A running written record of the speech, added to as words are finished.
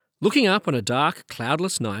Looking up on a dark,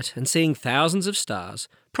 cloudless night and seeing thousands of stars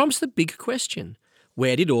prompts the big question: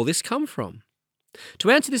 where did all this come from?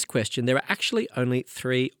 To answer this question, there are actually only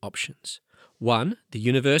three options. 1, the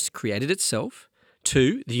universe created itself.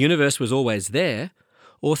 2, the universe was always there.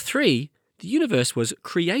 Or 3, the universe was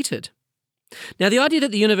created. Now, the idea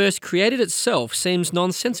that the universe created itself seems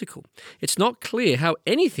nonsensical. It's not clear how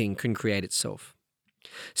anything can create itself.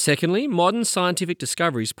 Secondly, modern scientific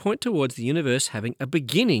discoveries point towards the universe having a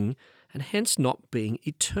beginning and hence not being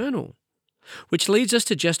eternal, which leads us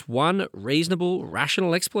to just one reasonable,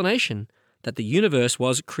 rational explanation: that the universe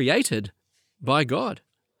was created by God.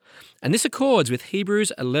 And this accords with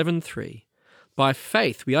Hebrews 11:3. By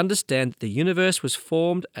faith we understand that the universe was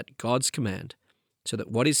formed at God's command, so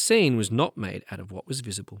that what is seen was not made out of what was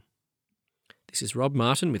visible. This is Rob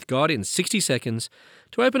Martin with God in 60 Seconds.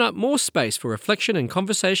 To open up more space for reflection and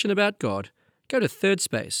conversation about God, go to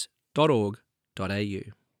thirdspace.org.au.